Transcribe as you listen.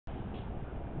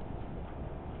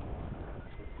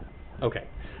Okay,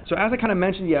 so as I kind of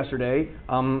mentioned yesterday,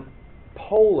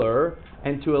 polar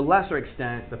and to a lesser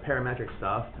extent the parametric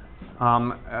stuff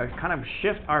kind of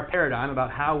shift our paradigm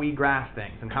about how we graph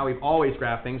things and how we've always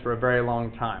graphed things for a very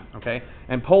long time. Okay,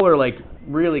 and polar like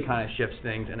really kind of shifts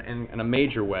things in a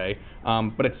major way,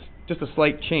 but it's just a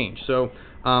slight change. So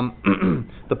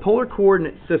the polar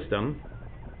coordinate system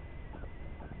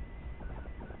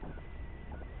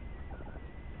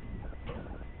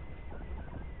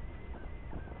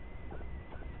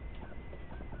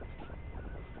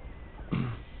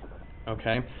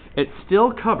okay, it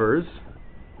still covers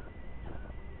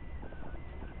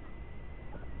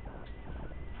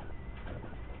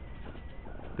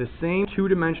the same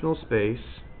two-dimensional space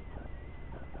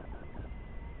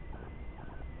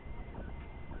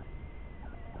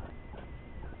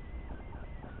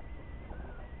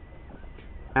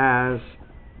as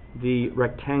the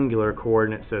rectangular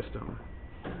coordinate system.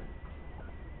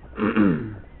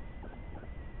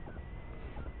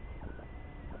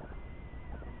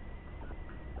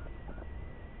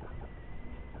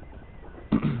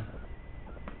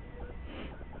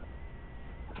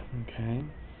 Okay.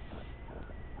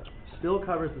 Still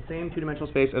covers the same two-dimensional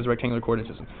space as a rectangular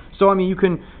coordinate system. So I mean, you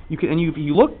can, and if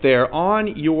you look there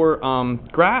on your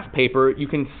graph paper, you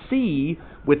can see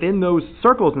within those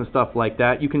circles and stuff like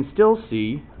that, you can still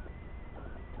see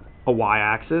a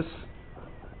y-axis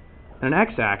and an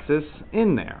x-axis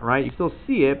in there, right? You still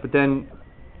see it, but then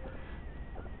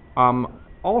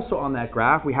also on that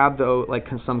graph, we have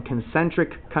some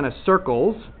concentric kind of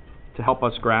circles to help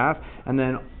us graph, and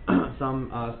then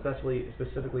some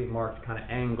specifically marked kind of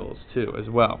angles too as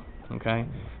well. Okay,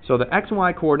 so the x and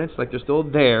y coordinates, like they're still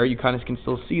there, you kind of can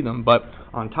still see them, but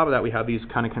on top of that we have these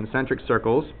kind of concentric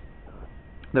circles.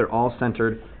 They're all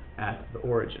centered at the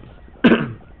origin.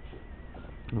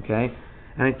 Okay,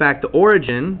 and in fact the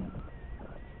origin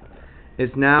is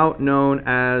now known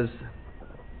as,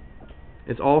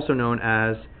 it's also known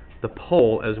as the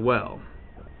pole as well.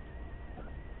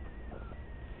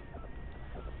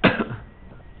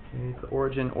 It's the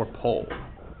origin or pole.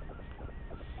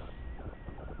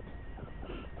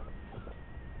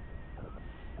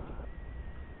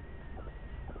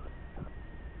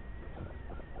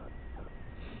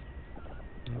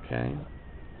 Okay.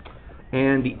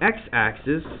 And the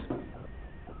x-axis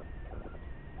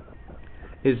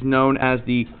is now known as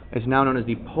the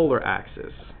polar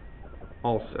axis.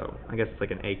 Also, I guess it's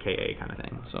like an AKA kind of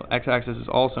thing. So x-axis is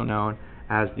also known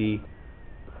as the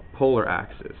polar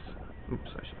axis. Oops,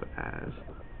 I should put as.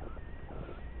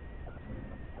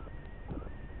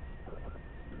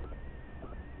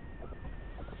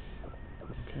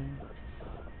 Okay.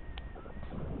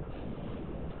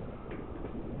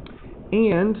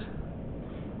 And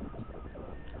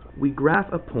we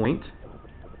graph a point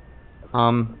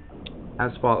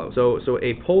as follows. So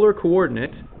a polar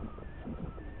coordinate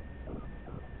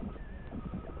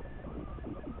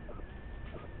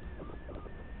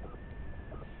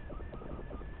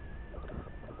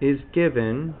is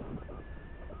given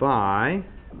by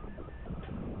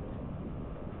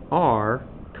r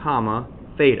comma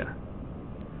theta.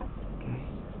 Okay.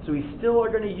 So we still are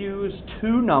going to use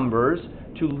two numbers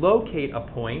to locate a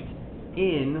point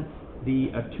in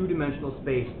the two-dimensional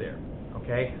space there.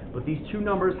 Okay, but these two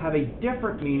numbers have a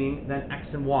different meaning than x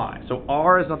and y. So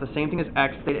r is not the same thing as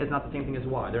x, theta is not the same thing as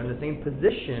y. They're in the same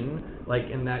position, like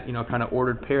in that kind of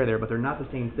ordered pair there, but they're not the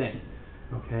same thing.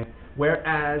 Okay.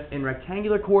 Whereas in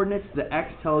rectangular coordinates, the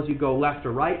x tells you go left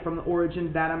or right from the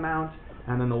origin that amount,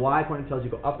 and then the y coordinate tells you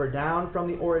go up or down from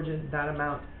the origin that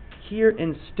amount. Here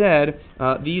instead,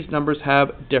 these numbers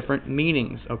have different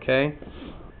meanings. Okay.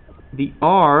 The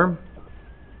r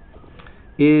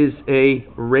is a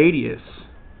radius.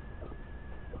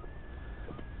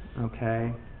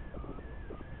 Okay.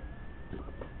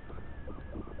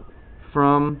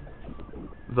 From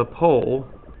the pole.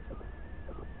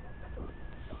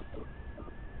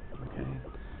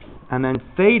 And then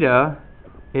theta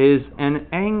is an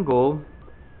angle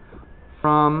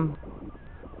from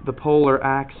the polar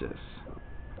axis.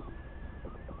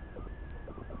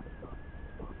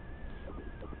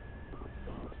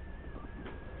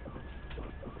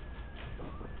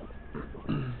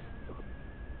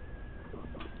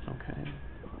 Okay.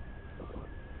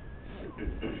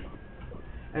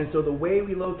 And so the way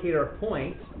we locate our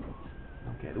point,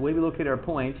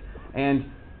 and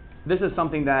this is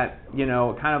something that,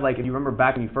 kind of like if you remember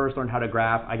back when you first learned how to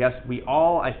graph, I guess we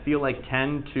all, I feel like,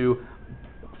 tend to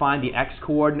find the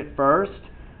x-coordinate first.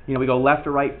 We go left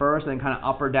or right first, and then kind of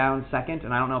up or down second.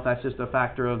 And I don't know if that's just a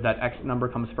factor of that x number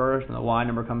comes first and the y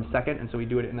number comes second, and so we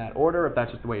do it in that order, if that's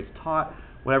just the way it's taught.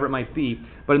 whatever it might be.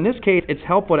 But in this case, it's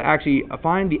helpful to actually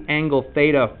find the angle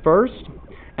theta first,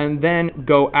 and then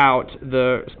go out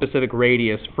the specific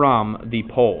radius from the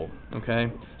pole.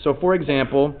 Okay. So for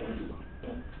example,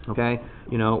 okay,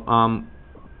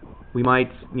 we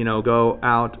might go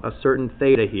out a certain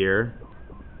theta here,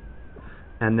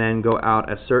 and then go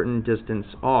out a certain distance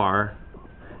r,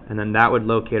 and then that would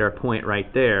locate our point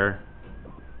right there,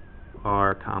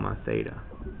 r comma theta.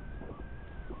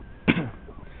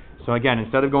 So again,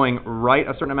 instead of going right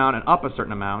a certain amount and up a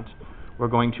certain amount, we're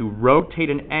going to rotate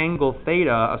an angle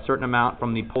theta a certain amount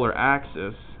from the polar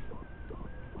axis,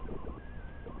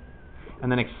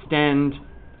 and then extend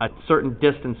a certain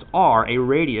distance r, a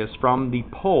radius, from the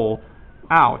pole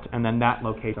out, and then that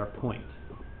locates our point.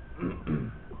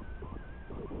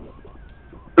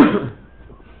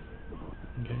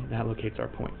 Okay, that locates our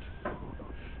point.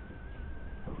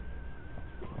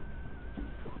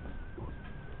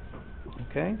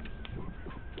 Okay?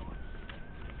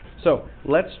 So,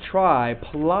 let's try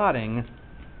plotting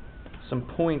some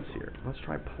points here. Let's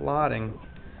try plotting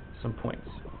some points.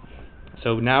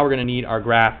 So now we're going to need our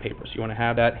graph paper. So you want to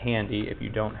have that handy if you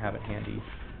don't have it handy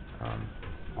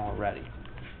already.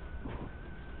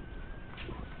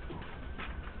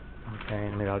 Okay,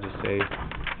 and maybe I'll just say,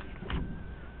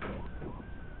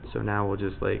 so now we'll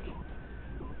just like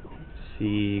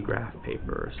see graph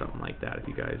paper or something like that if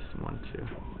you guys want to.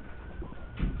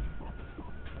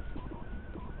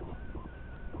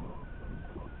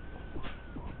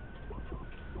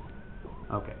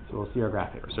 Okay, so we'll see our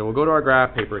graph paper. So we'll go to our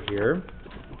graph paper here.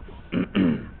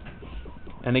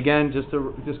 And again, just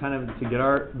kind of to get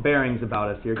our bearings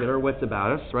about us here, get our wits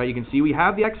about us, right? You can see we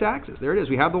have the x-axis. There it is.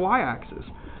 We have the y-axis.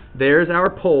 There's our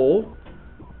pole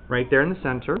right there in the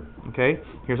center. Okay,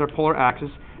 here's our polar axis.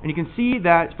 And you can see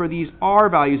that for these r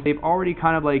values, they've already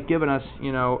kind of like given us,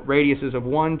 radiuses of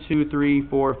 1, 2, 3,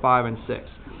 4, 5, and 6.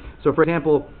 So for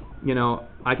example,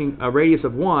 a radius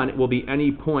of 1 will be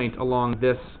any point along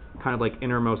this kind of like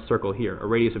innermost circle here. A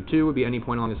radius of 2 would be any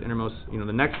point along this innermost,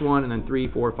 the next one, and then 3,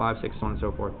 4, 5, 6, so on and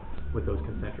so forth with those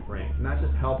concentric rings. And that's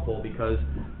just helpful because,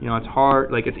 it's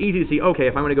hard, like it's easy to see, okay,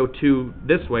 if I want to go 2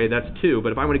 this way, that's 2,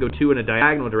 but if I want to go 2 in a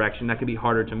diagonal direction, that could be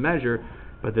harder to measure,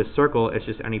 but this circle, it's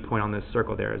just any point on this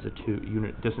circle there is a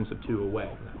unit distance of 2 away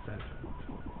from that center.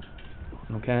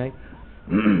 Okay?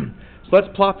 So let's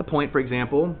plot the point, for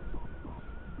example.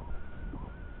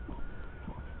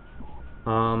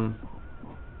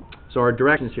 So our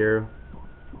directions here,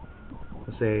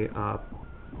 let's say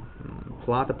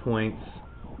plot the points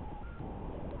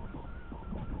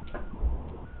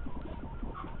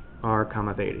r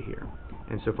comma theta here.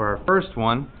 And so for our first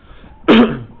one,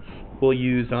 we'll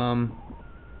use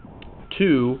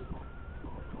 2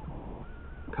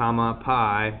 comma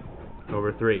pi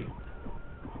over 3.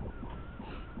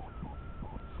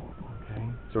 Okay,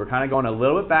 so we're kind of going a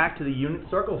little bit back to the unit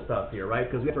circle stuff here, right?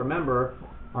 Because we have to remember,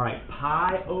 all right,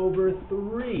 pi over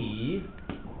 3,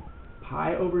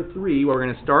 well, we're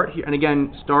going to start here, and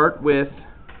again, start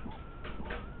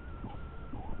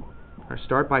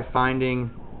by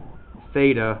finding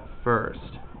theta first.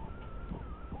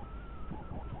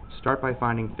 Start by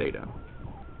finding theta.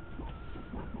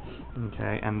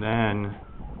 Okay, and then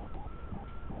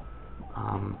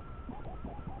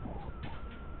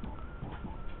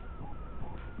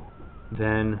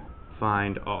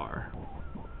find r.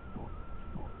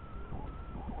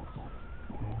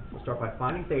 Start by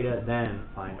finding theta, then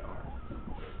find r.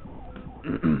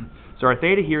 So our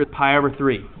theta here is pi over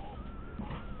 3.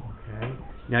 Okay.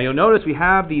 Now you'll notice we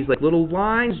have these like little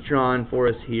lines drawn for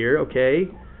us here, okay?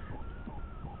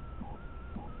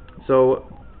 So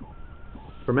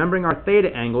remembering our theta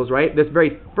angles, right? This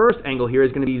very first angle here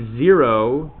is going to be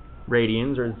 0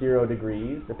 radians or 0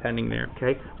 degrees, depending there,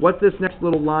 okay? What's this next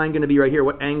little line going to be right here?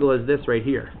 What angle is this right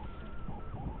here?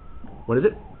 What is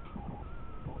it?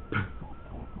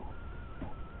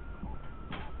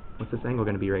 What's this angle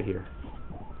going to be right here?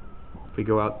 If we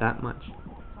go out that much.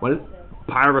 What is it?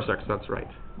 Pi over 6, that's right.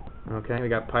 Okay, we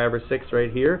got pi over 6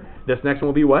 right here. This next one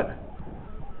will be what?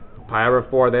 Pi over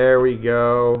 4, there we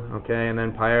go. Okay, and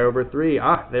then pi over 3.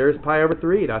 Ah, there's pi over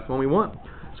 3, that's the one we want.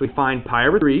 So we find pi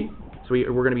over 3. So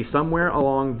we're going to be somewhere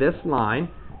along this line.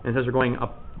 And since we're going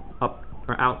up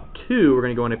or out 2, we're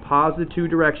going to go in a positive 2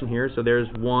 direction here. So there's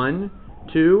 1,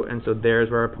 2, and so there's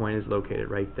where our point is located,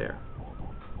 right there.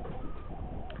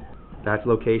 That's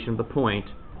location of the point,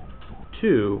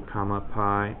 2 comma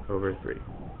pi over 3.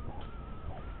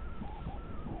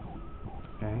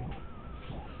 Okay.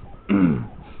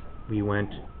 We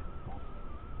went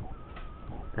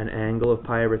an angle of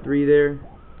pi over 3 there,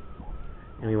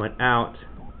 and we went out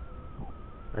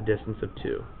a distance of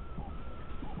 2.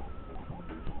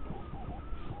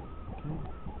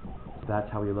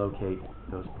 that's how we locate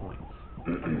those points.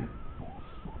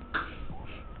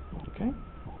 Okay.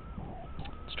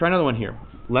 Let's try another one here.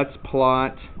 Let's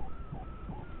plot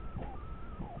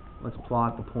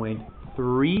the point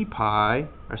 3 pi,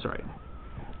 or sorry,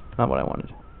 not what I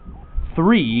wanted.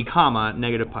 3 comma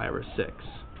negative pi over 6.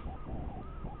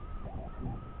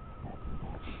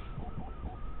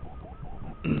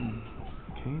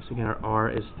 Okay, so again our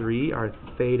r is 3, our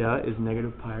theta is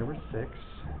negative pi over 6.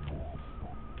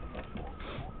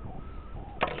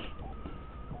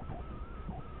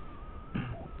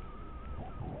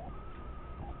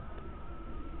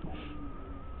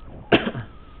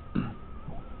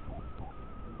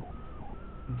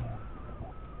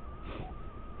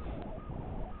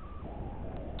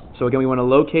 So again, we want to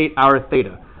locate our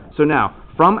theta. So now,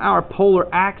 from our polar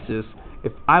axis,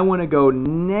 if I want to go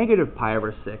negative pi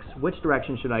over 6, which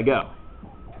direction should I go?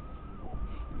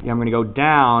 Yeah, I'm going to go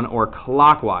down or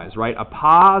clockwise, right? A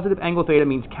positive angle theta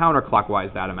means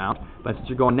counterclockwise that amount. But since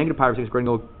you're going negative pi over 6, we're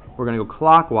going to go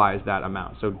clockwise that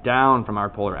amount. So down from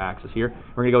our polar axis here.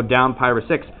 We're going to go down pi over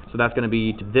 6. So that's going to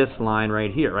be to this line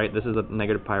right here, right? This is a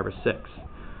negative pi over 6.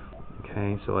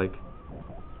 Okay, so like...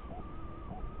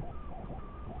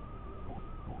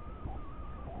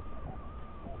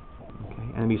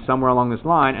 and be somewhere along this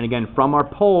line, and again from our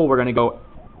pole we're going to go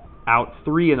out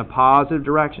 3 in a positive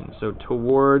direction, so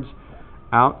towards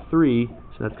out 3, so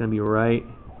that's going to be right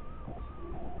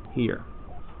here.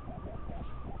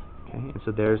 Okay, and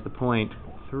so there's the point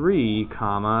 3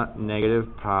 comma negative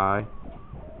pi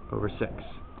over 6.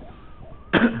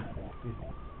 Okay.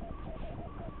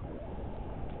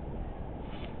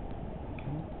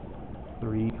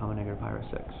 3 comma negative pi over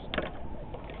 6.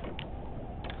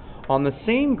 On the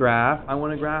same graph, I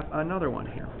want to graph another one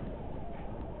here.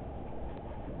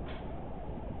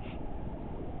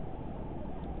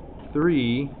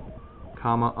 Three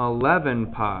comma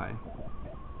 11 pi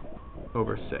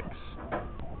over 6.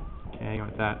 Okay,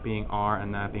 with that being r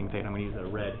and that being theta, I'm going to use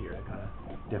the red here to kind of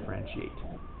differentiate.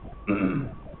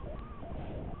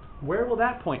 Where will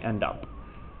that point end up?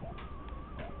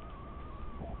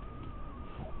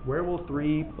 Where will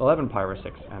 11 pi over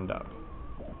 6 end up?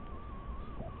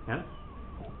 Yeah?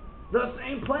 The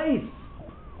same place!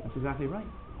 That's exactly right.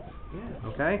 Yeah.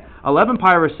 Okay? 11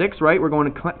 pi over 6, right? We're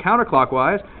going to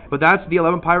counterclockwise, but that's the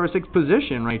 11 pi over 6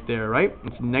 position right there, right?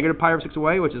 It's negative pi over 6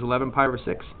 away, which is 11 pi over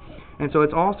 6. And so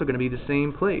it's also going to be the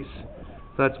same place.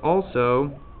 So that's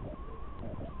also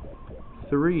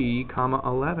 3 comma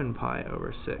 11 pi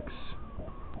over 6.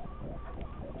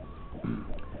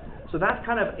 So that's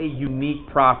kind of a unique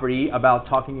property about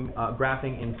talking,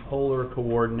 graphing in polar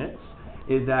coordinates,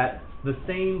 is that the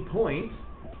same point,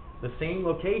 the same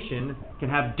location, can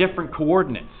have different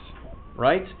coordinates,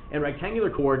 right? In rectangular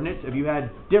coordinates, if you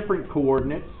had different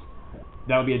coordinates,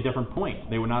 that would be a different point.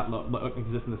 They would not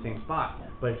exist in the same spot.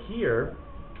 But here,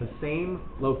 the same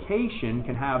location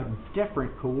can have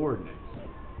different coordinates,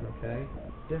 okay?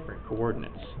 Different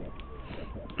coordinates.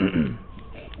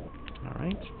 All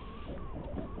right.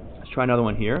 Let's try another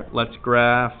one here. Let's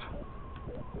graph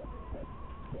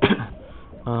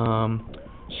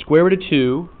square root of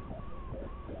 2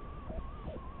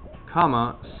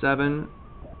 comma 7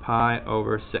 pi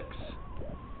over 6.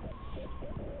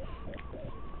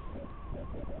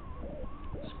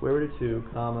 Square root of 2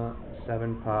 comma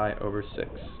 7 pi over 6.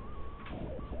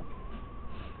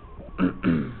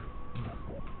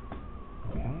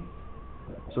 Okay.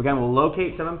 So again, we'll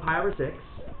locate 7 pi over 6.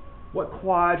 What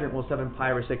quadrant will 7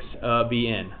 pi over 6 be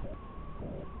in?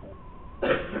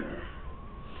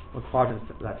 What quadrant is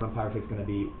that 7 pi over 6 going to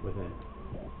be within?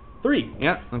 3.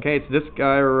 Yeah. Okay. It's this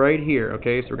guy right here.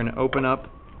 Okay. So we're going to open up.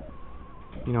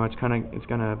 You know, it's going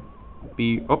to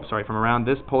be. Oh, sorry. From around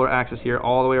this polar axis here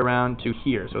all the way around to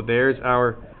here. So there's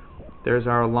our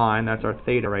line. That's our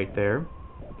theta right there.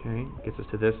 Okay. Gets us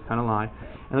to this kind of line.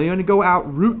 And then you're going to go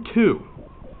out root 2.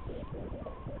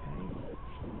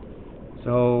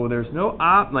 So there's no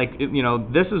you know,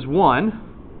 this is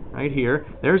 1 right here.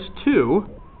 There's 2.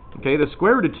 Okay, the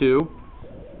square root of 2.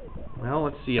 Well,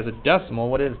 let's see, as a decimal,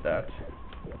 what is that?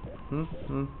 Okay,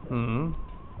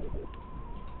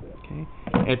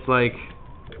 it's like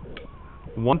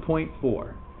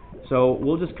 1.4. So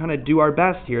we'll just kind of do our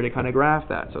best here to kind of graph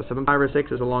that. So 7 pi over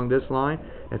 6 is along this line.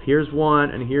 If here's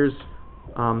 1 and here's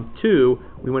 2,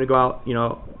 we want to go out, you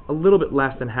know, a little bit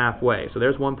less than halfway. So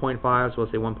there's 1.5, so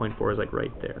let's say 1.4 is like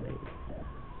right there, maybe.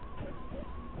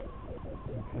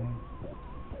 Okay.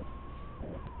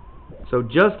 So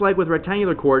just like with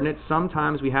rectangular coordinates,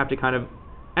 sometimes we have to kind of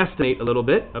estimate a little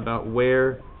bit about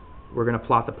where we're going to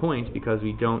plot the points because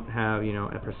we don't have, you know,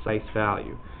 a precise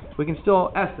value. So we can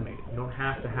still estimate it. You don't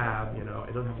have to have, you know,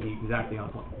 it doesn't have to be exactly on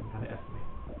point. You can kind of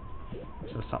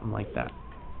estimate. So something like that.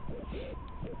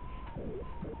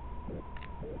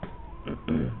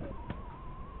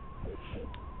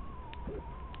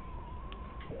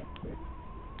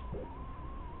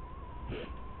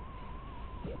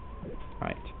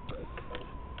 Right.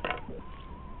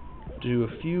 Do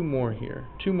a few more here.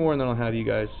 2 more, and then I'll have you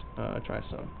guys try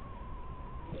some.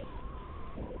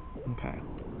 Okay.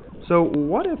 So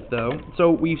what if, though,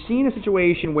 so we've seen a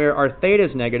situation where our theta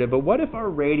is negative, but what if our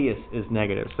radius is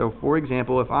negative? So, for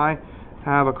example, if I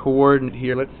have a coordinate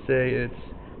here, let's say it's,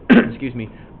 excuse me,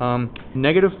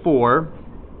 negative 4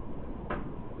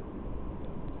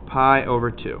 pi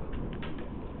over 2.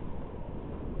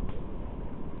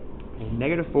 Okay,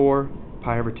 negative 4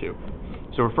 pi over 2.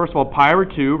 So first of all, pi over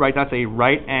 2, right, that's a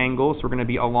right angle, so we're going to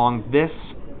be along this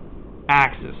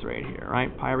axis right here,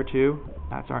 right? Pi over 2,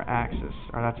 that's our axis,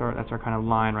 or that's our kind of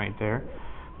line right there.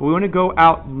 But we want to go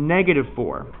out negative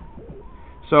 4.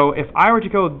 So if I were to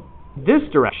go this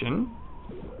direction,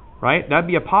 right, that'd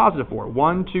be a positive 4.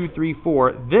 1, 2, 3,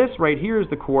 4. This right here is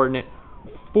the coordinate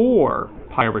 4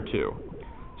 pi over 2.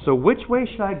 So which way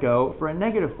should I go for a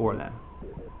negative 4 then?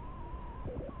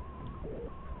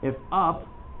 If up,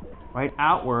 right,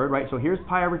 outward, right, so here's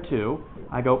pi over 2,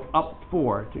 I go up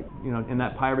 4, to, you know, in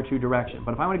that pi over 2 direction.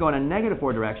 But if I want to go in a negative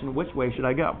 4 direction, which way should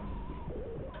I go?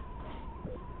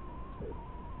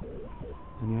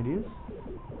 Any ideas?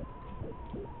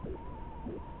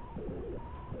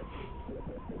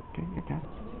 Okay, your cat.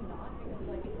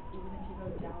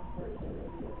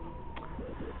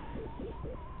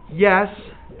 Yes,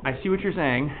 I see what you're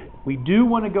saying. We do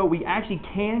want to go, we actually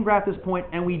can graph this point,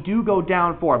 and we do go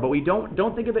down 4, but we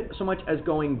don't think of it so much as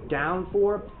going down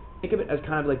 4. Think of it as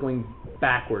kind of like going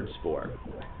backwards 4.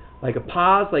 Like a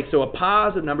so a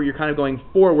positive number, you're kind of going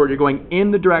forward, you're going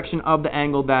in the direction of the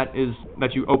angle that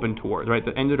you open towards, right?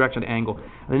 In the direction of the angle.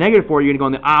 And the negative 4, you're going to go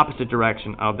in the opposite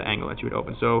direction of the angle that you would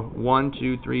open. So 1,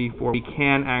 2, 3, 4, we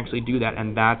can actually do that,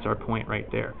 and that's our point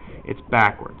right there. It's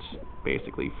backwards,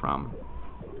 basically, from.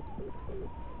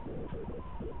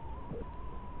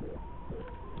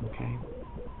 Okay.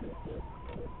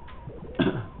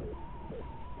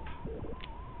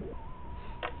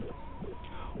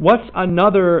 What's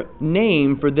another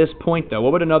name for this point, though?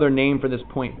 What would another name for this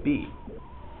point be?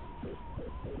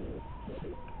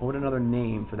 What would another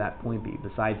name for that point be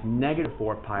besides negative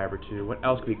 4 pi over 2? What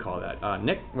else could we call that?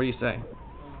 Nick, what do you say?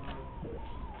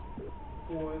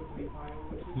 4 3 pi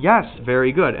over 2. Yes,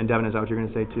 very good. And Devin, is that what you're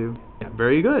going to say too? Yeah,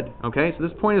 very good. Okay, so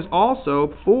this point is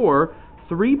also 4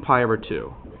 3 pi over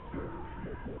 2.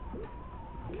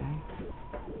 Okay.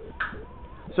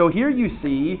 So here you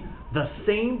see the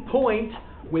same point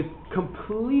with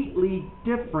completely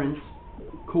different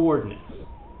coordinates.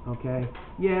 Okay?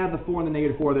 Yeah, the 4 and the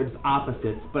negative 4, they're just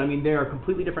opposites, but I mean, they are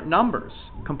completely different numbers.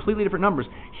 Completely different numbers.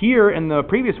 Here, in the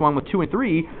previous one with 2 and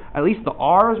 3, at least the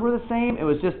r's were the same. It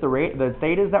was just the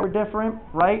thetas that were different,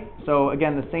 right? So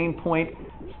again, the same point,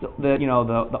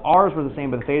 the r's were the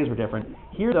same, but the thetas were different.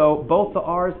 Here, though, both the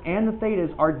r's and the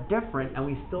thetas are different, and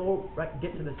we still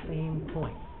get to the same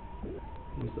point.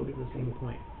 We still get to the same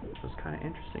point. So it's kind of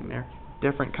interesting there.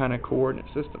 Different kind of coordinate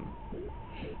system.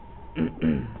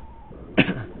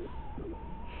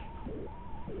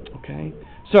 Okay,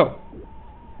 so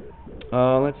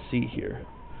let's see here.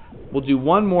 We'll do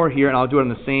one more here, and I'll do it in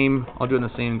the same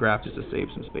graph just to save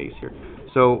some space here.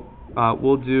 So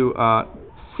we'll do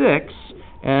 6,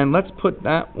 and let's put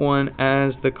that one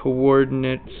as the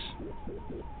coordinates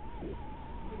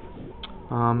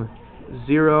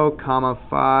 0,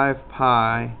 5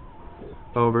 pi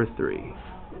over 3.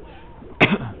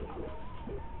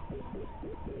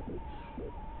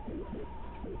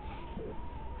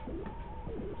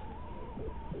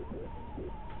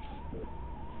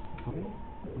 Okay.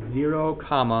 0,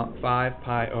 5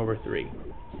 pi over 3.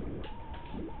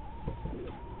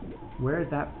 Where is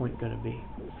that point going to be?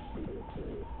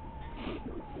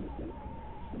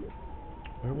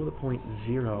 Where will the point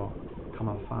 0,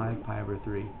 5 pi over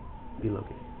 3 be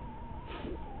located?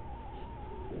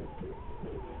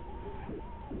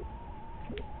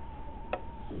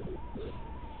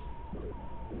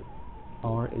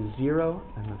 R is 0,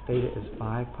 and the theta is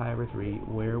 5 pi over 3.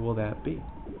 Where will that be?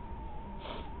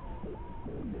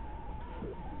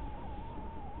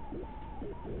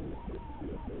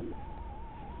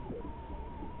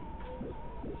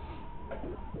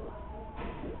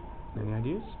 Any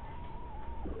ideas?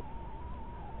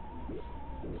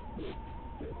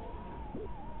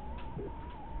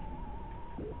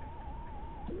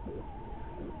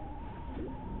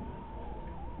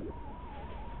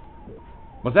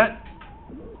 What's that?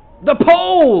 The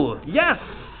pole! Yes!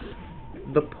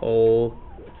 The pole.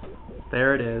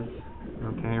 There it is.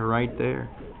 Okay, right there.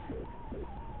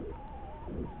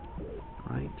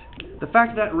 Right. The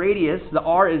fact that radius, the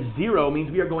r is 0,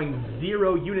 means we are going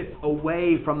 0 units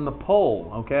away from the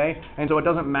pole, okay? And so it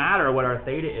doesn't matter what our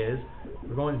theta is.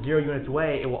 We're going 0 units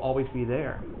away, it will always be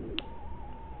there.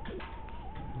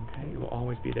 Okay, it will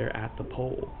always be there at the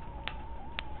pole.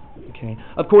 Okay.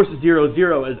 Of course, 0,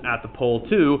 0 is at the pole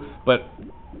too, but,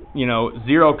 you know,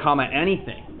 0 comma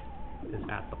anything is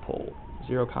at the pole.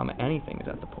 0 comma anything is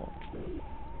at the pole.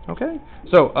 Okay,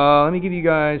 so let me give you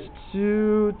guys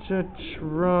two to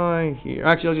try here.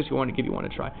 Actually, I just want to give you one to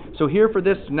try. So here for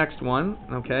this next one,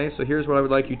 okay, so here's what I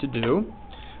would like you to do.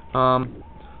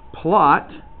 Plot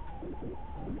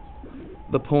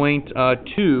the point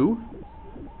 2,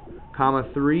 comma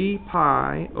 3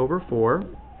 pi over 4.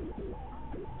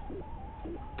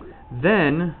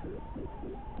 Then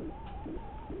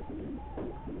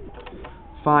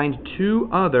find two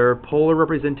other polar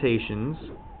representations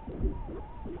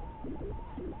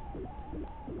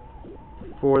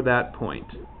for that point.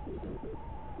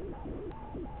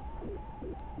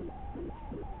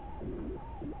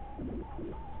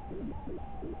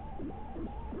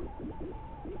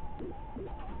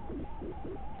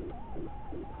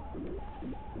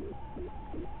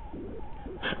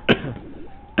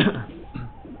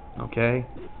 Okay,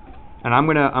 and I'm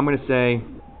gonna say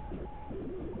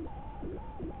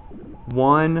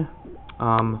one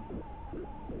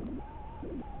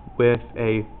with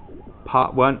a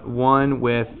one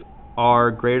with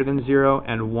r greater than 0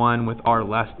 and one with r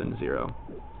less than 0.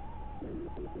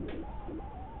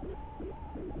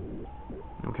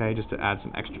 Okay, just to add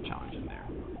some extra challenge in there.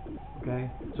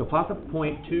 Okay, so plot the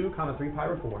point 2, comma 3 pi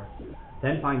over 4.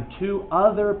 Then find two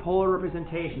other polar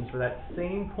representations for that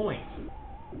same point.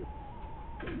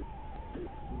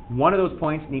 One of those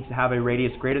points needs to have a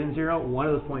radius greater than 0. One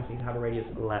of those points needs to have a radius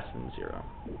less than 0.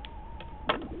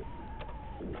 Okay.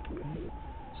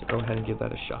 So go ahead and give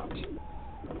that a shot.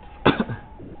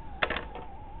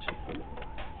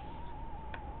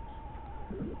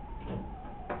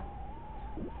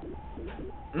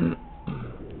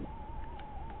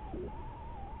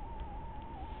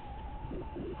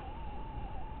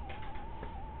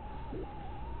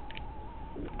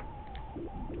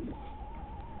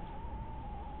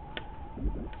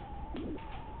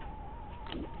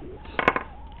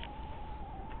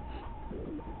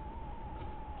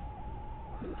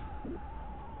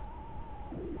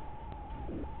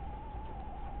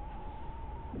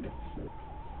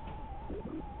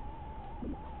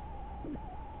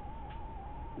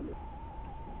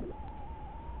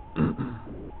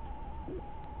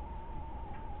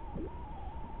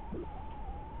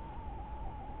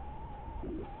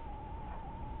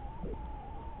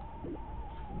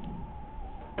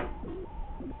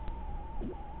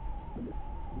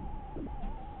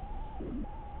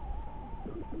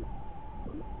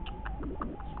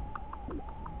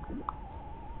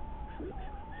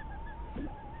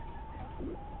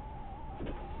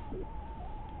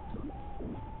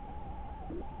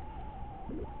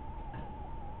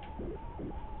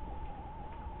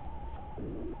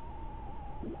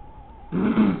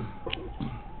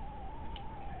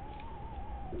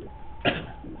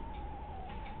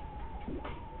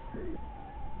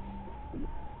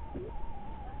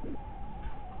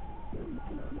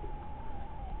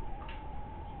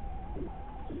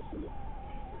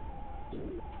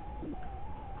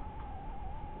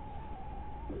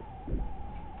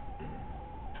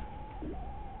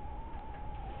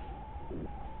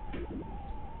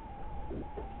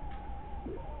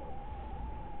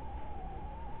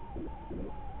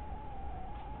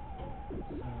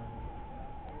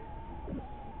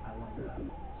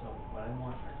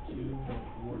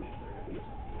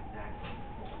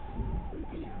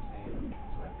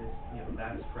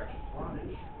 That's correction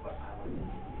plottage, but I want to give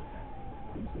you the exact same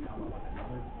point to come up with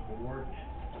another coordinate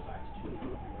besides 2.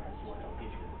 So what I'll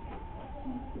give you is the point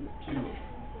 2.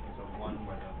 So one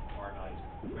where the r value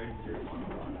is greater than 0, one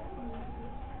where r value is less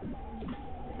than 0.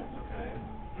 Okay?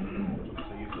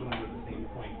 So you still want to do the same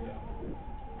point though.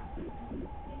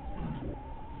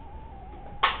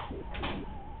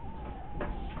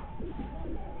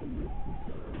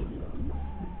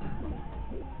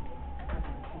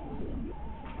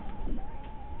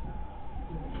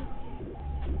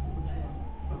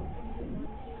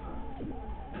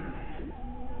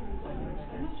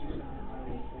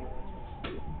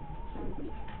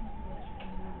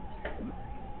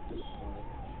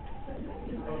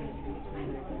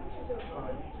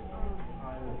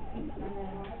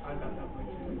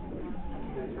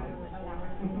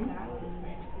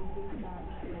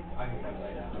 I can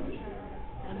calculate that.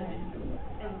 And then,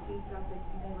 and these got the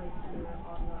right here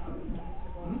on the,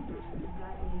 circle, Hmm?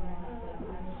 that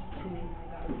means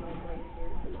that was like right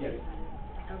here. Yes.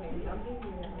 Okay, so I'm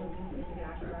thinking that we're going to get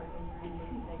after our thing,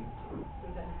 so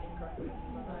is that incorrect?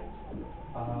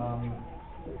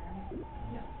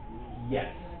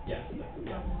 Yes, yes,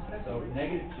 yes. So -2,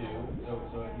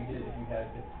 so if you did, if you had,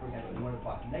 if, for example, you wanted to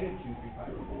plot -2 3 pi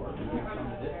over 4, you would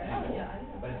come to this angle,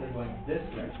 but instead of going this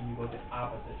direction, you go the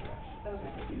opposite direction. So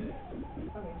it could be this.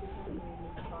 Okay, so technically you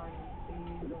define, so you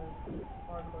use the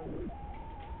R coordinate.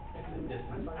 It's the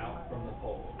distance out from the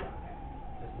pole.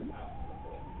 Distance out from the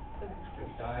pole. If you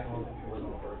diagonal, if you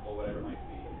horizontal, vertical, whatever it might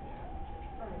be,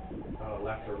 yeah.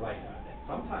 Left or right kind of thing.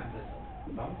 Sometimes,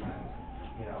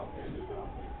 you know,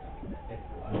 it's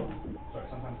sorry,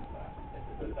 sometimes it's left.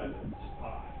 That's just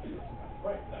pi. You know, sometimes it's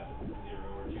right. That's just 0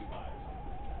 or 2 pi or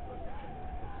something like that.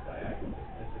 But it's diagonal.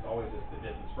 This is always just the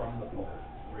distance from the pole,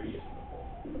 radius from the pole.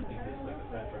 Think this is like the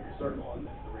center of your circle, and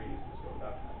then the radius just goes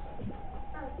out to the center.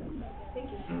 Thank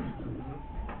you.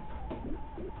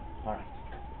 All right.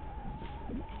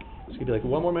 Just give you like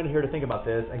one more minute here to think about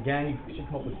this. Again, you should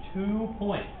come up with 2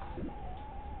 points.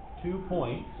 2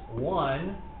 points.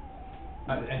 One,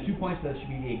 and 2 points that should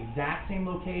be the exact same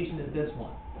location as this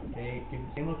one. Okay, give the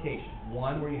same location.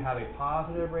 One where you have a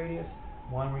positive radius,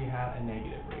 one where you have a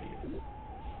negative radius.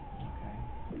 Okay.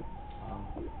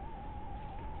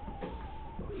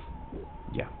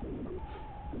 Yeah.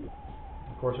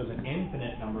 Of course, there's an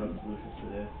infinite number of solutions to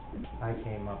this. I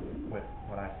came up with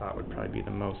what I thought would probably be the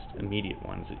most immediate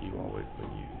ones that you all would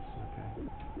use. Okay.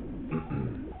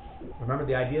 Remember,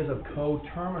 the ideas of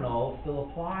coterminal still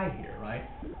apply here, right?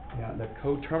 Yeah, the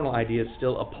coterminal ideas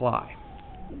still apply.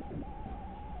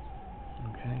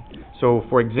 Okay. So,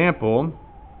 for example,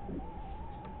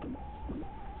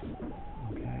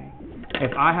 okay,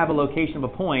 if I have a location of a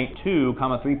point 2,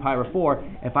 3 pi over 4,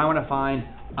 if I want to find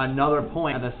another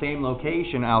point at the same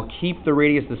location, I'll keep the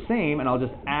radius the same, and I'll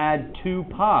just add 2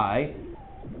 pi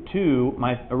to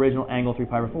my original angle 3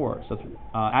 pi over 4. So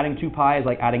adding 2 pi is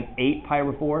like adding 8 pi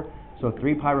over 4. So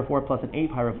 3 pi over 4 plus an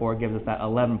 8 pi over 4 gives us that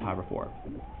 11 pi over 4.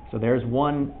 So there's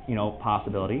one,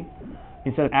 possibility.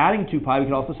 Instead of adding 2 pi, we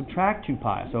could also subtract 2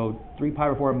 pi. So 3 pi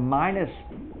over 4 minus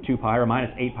 2 pi, or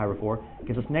minus 8 pi over 4,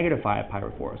 gives us negative 5 pi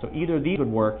over 4. So either of these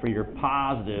would work for your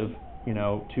positive,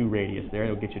 2 radius there.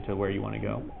 It'll get you to where you want to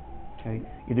go. Okay?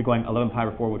 Either going 11 pi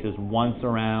over 4, which is once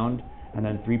around, and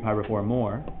then 3 pi over 4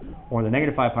 more, or the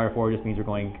negative 5 pi over 4 just means you're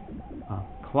going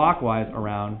clockwise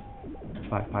around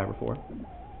 5 pi over 4.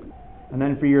 And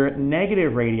then for your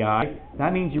negative radii,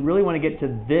 that means you really want to get to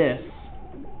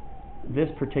this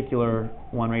particular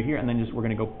one right here, and then we're going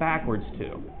to go backwards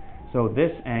too. So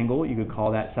this angle, you could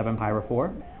call that 7 pi over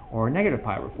 4, or negative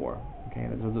pi over 4. Okay,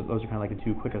 those are kind of like the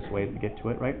 2 quickest ways to get to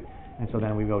it, right? And so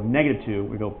then we go -2,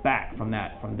 we go back from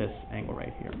this angle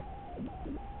right here.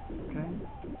 Okay?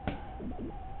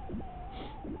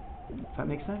 Does that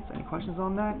make sense? Any questions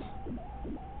on that?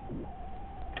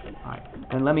 All right.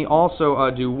 And let me also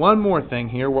do one more thing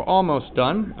here. We're almost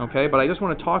done, okay? But I just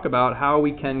want to talk about how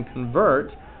we can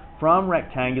convert from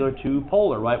rectangular to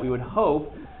polar, right? We would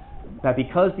hope that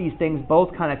because these things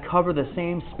both kind of cover the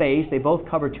same space, they both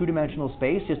cover two-dimensional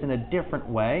space, just in a different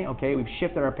way, okay? We've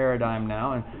shifted our paradigm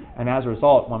now, and as a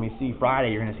result, when we see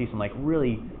Friday, you're going to see some like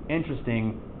really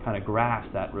interesting kind of graphs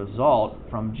that result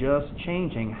from just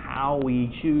changing how we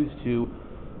choose to,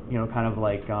 kind of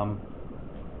like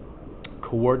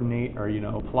coordinate or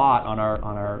plot on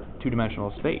our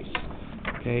two-dimensional space.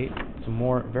 Okay, some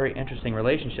more very interesting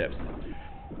relationships.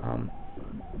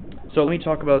 So let me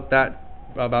talk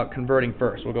about converting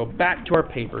first. We'll go back to our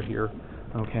paper here,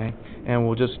 okay, and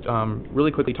we'll just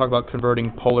really quickly talk about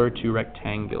converting polar to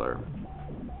rectangular.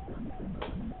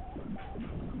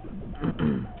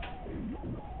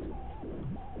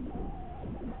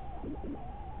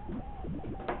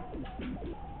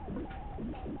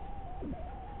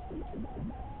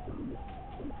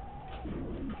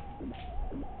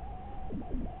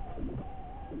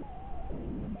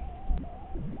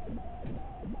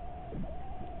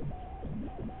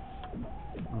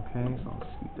 Okay, so I'll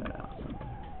scoot that out.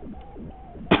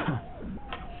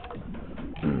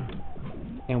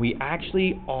 And we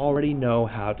actually already know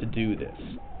how to do this.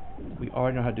 We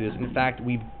already know how to do this. In fact,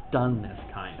 we've done this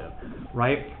kind of,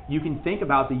 right? You can think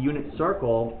about the unit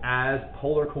circle as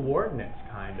polar coordinates,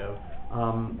 kind of.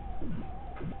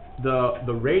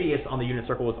 The radius on the unit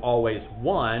circle was always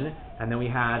 1, and then we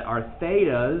had our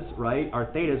thetas, right? Our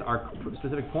thetas are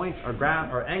specific points, or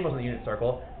angles on the unit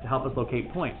circle to help us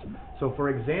locate points. So, for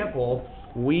example,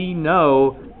 we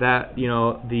know that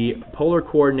the polar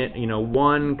coordinate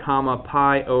 1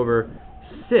 pi over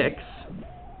 6,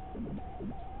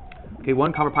 okay,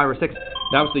 1 comma pi over 6,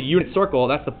 that was the unit circle,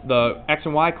 that's the x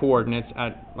and y coordinates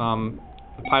at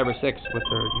the pi over 6 with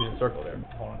their unit circle there.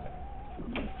 Hold on a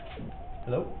second.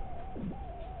 Hello?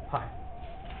 Hi.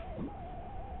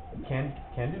 Can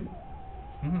do?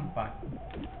 Fine.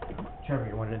 Trevor,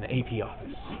 you're wanted in the AP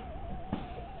office.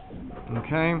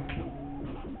 Okay.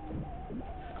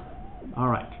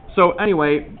 Alright. So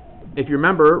anyway, if you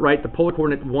remember, right, the polar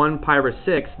coordinate 1 pi over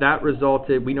 6, that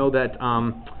resulted, we know that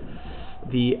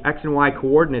the x and y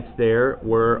coordinates there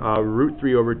were root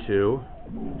 3 over 2,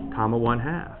 comma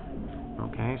 1/2.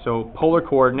 Okay, so polar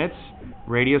coordinates,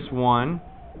 radius 1,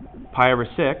 pi over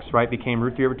 6, right, became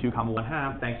root 3 over 2, comma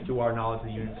 1/2, thanks to our knowledge of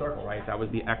the unit circle, right? That was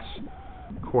the x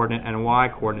coordinate and y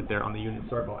coordinate there on the unit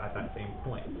circle at that same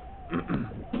point.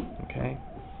 Okay?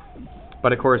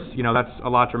 But of course, you know, that's a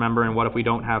lot to remember, and what if we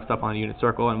don't have stuff on the unit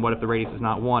circle, and what if the radius is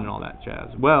not 1 and all that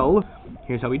jazz? Well,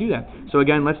 here's how we do that. So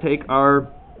again, let's take our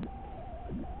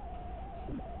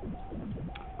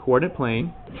coordinate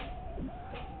plane,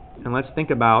 and let's think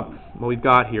about what we've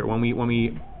got here. When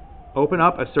we open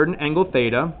up a certain angle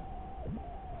theta,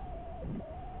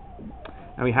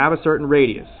 and we have a certain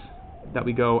radius that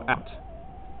we go out,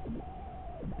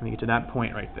 and we get to that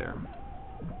point right there.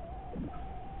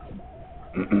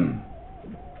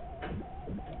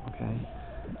 Okay.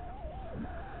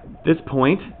 This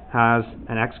point has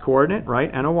an x coordinate, right,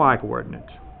 and a y coordinate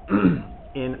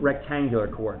in rectangular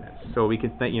coordinates. So we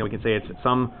can we can say it's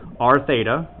some r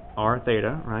theta,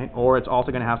 right, or it's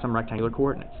also going to have some rectangular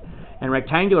coordinates. In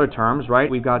rectangular terms, right,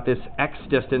 we've got this x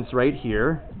distance right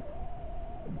here,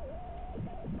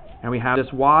 and we have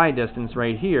this y distance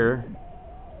right here,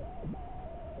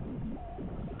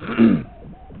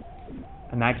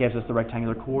 and that gives us the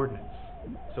rectangular coordinates.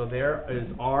 So there is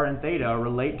r and theta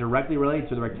directly related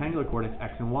to the rectangular coordinates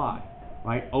x and y,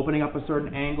 right? Opening up a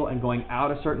certain angle and going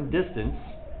out a certain distance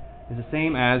is the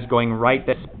same as going right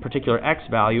this particular x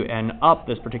value and up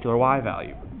this particular y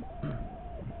value.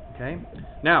 Okay?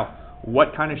 Now,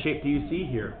 what kind of shape do you see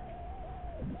here?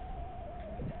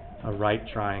 A right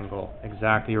triangle.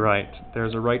 Exactly right.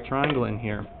 There's a right triangle in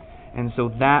here. And so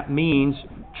that means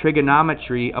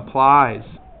trigonometry applies.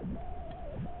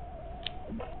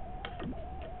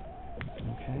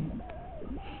 Okay?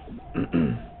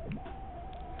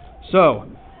 So,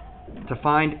 to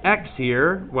find x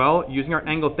here, well, using our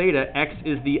angle theta, x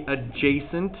is the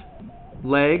adjacent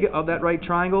leg of that right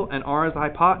triangle, and r is the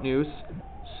hypotenuse.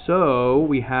 So,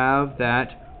 we have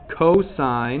that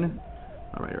cosine,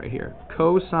 all right, right here,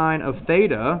 cosine of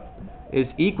theta is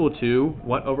equal to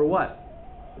what over what?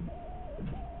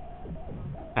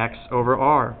 X over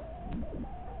r.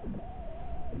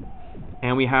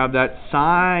 And we have that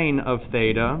sine of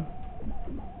theta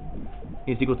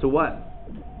is equal to what?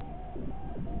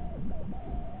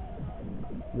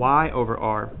 Y over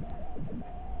r.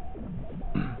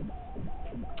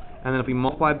 And then if we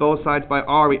multiply both sides by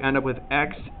r, we end up with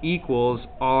x equals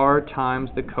r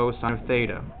times the cosine of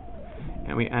theta.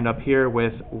 And we end up here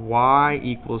with y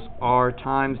equals r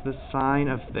times the sine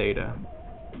of theta.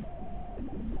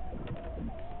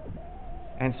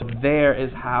 And so there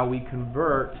is how we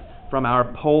convert from our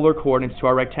polar coordinates to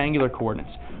our rectangular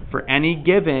coordinates. For any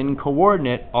given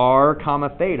coordinate r comma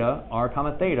theta,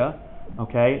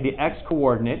 okay, the x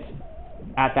coordinate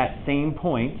at that same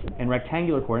point in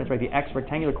rectangular coordinates, right, the x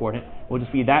rectangular coordinate will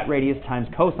just be that radius times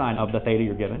cosine of the theta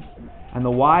you're given, and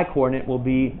the y coordinate will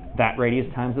be that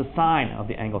radius times the sine of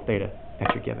the angle theta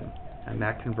that you're given. And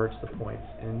that converts the points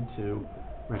into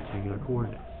rectangular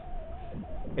coordinates.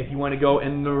 If you want to go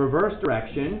in the reverse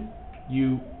direction,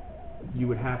 you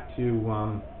would have to,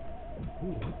 what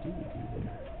do we do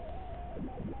there?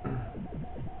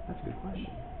 That's a good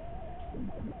question.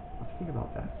 Let's think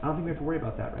about that. I don't think we have to worry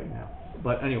about that right now.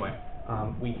 But anyway,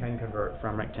 we can convert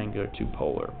from rectangular to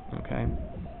polar, okay?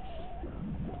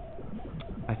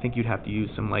 I think you'd have to use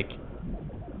some, like,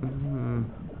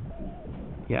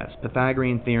 yes,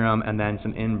 Pythagorean theorem and then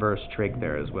some inverse trig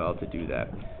there as well to do that.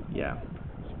 Yeah.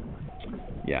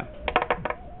 Yeah.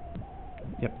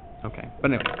 Yep. Okay.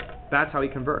 But anyway, that's how we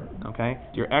convert. Okay.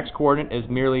 Your x coordinate is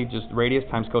merely just radius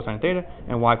times cosine theta,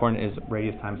 and y coordinate is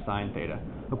radius times sine theta.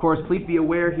 Of course, please be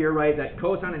aware here, right, that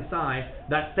cosine and sine,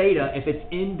 that theta, if it's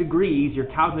in degrees, your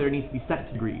calculator needs to be set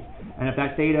to degrees. And if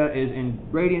that theta is in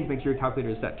radians, make sure your calculator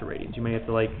is set to radians. You may have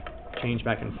to like change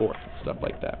back and forth, stuff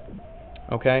like that.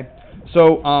 Okay.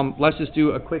 So let's just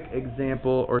do a quick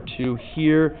example or two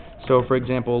here. So for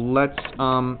example, let's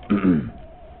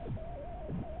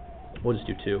we'll just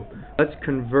do two. Let's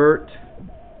convert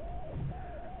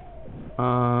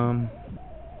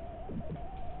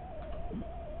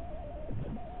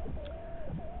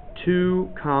 2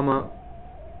 comma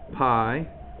pi,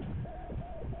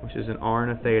 which is an r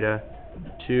and a theta,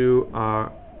 two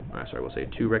we'll say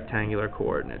two rectangular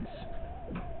coordinates.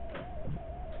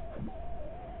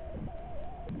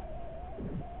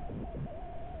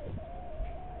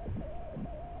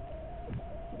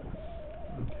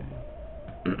 Okay.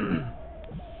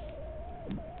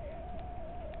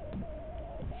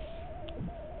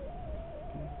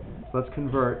 So let's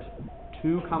convert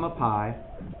 2 comma pi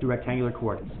to rectangular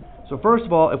coordinates. So first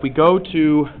of all, if we go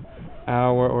to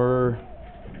our,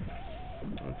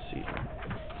 let's see,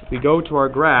 if we go to our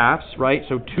graphs, right,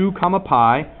 so 2 comma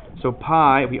pi, so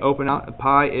pi, if we open out,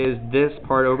 pi is this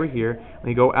part over here, and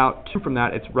we go out 2 from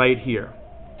that, it's right here.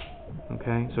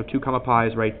 Okay, so 2 comma pi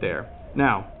is right there.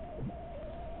 Now,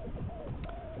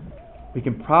 we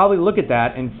can probably look at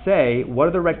that and say, what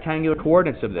are the rectangular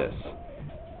coordinates of this?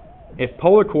 If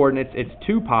polar coordinates, it's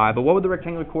 2 pi, but what would the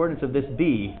rectangular coordinates of this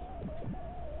be?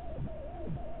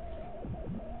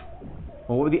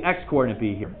 Well, what would the x coordinate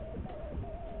be here?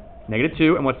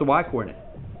 -2, and what's the y coordinate?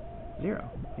 0.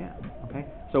 Yeah, okay.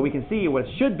 So we can see what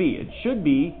it should be. It should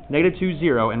be -2,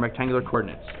 0 in rectangular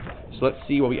coordinates. So let's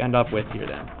see what we end up with here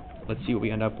then. Let's see what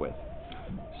we end up with.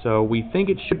 So we think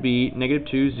it should be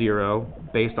 -2, 0,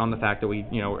 based on the fact that we,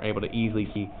 were able to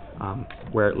easily see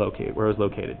where it was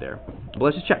located there. But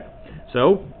let's just check.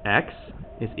 So x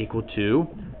is equal to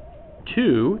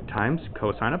 2 times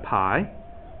cosine of pi.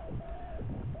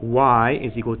 Y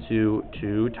is equal to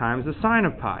 2 times the sine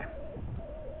of pi.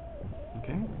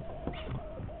 Okay.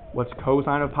 What's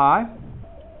cosine of pi?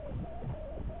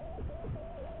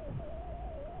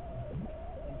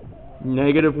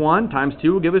 -1 times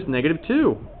 2 will give us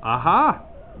 -2. Aha!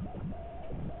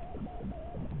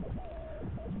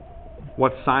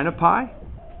 What's sine of pi?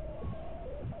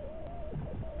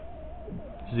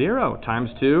 0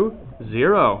 times 2,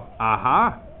 0.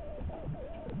 Aha!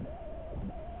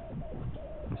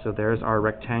 And so there's our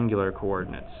rectangular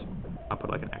coordinates. I'll put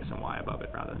like an x and y above it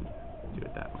rather than do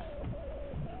it that way.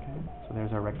 Okay, so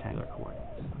there's our rectangular coordinates.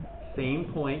 Same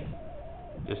point,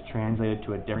 just translated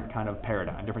to a different kind of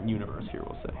paradigm, different universe here,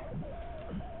 we'll say.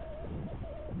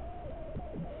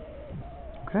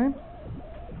 Okay?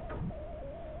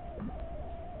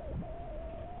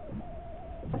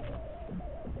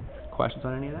 Questions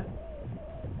on any of that?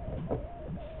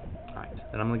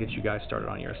 Alright, then I'm going to get you guys started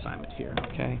on your assignment here,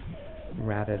 okay?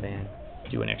 Rather than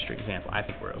do an extra example. I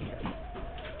think we're okay.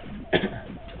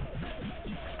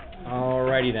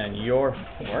 Alrighty then, your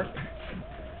work.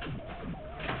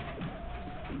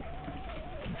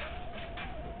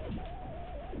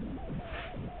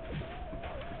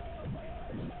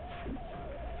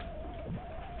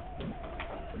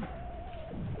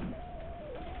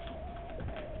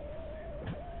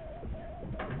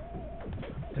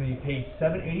 It's going to be page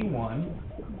 781,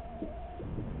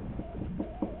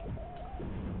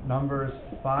 numbers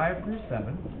 5 through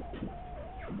 7,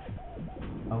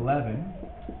 11,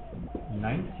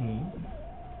 19,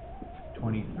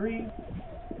 23,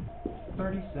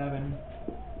 37,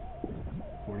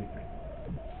 43.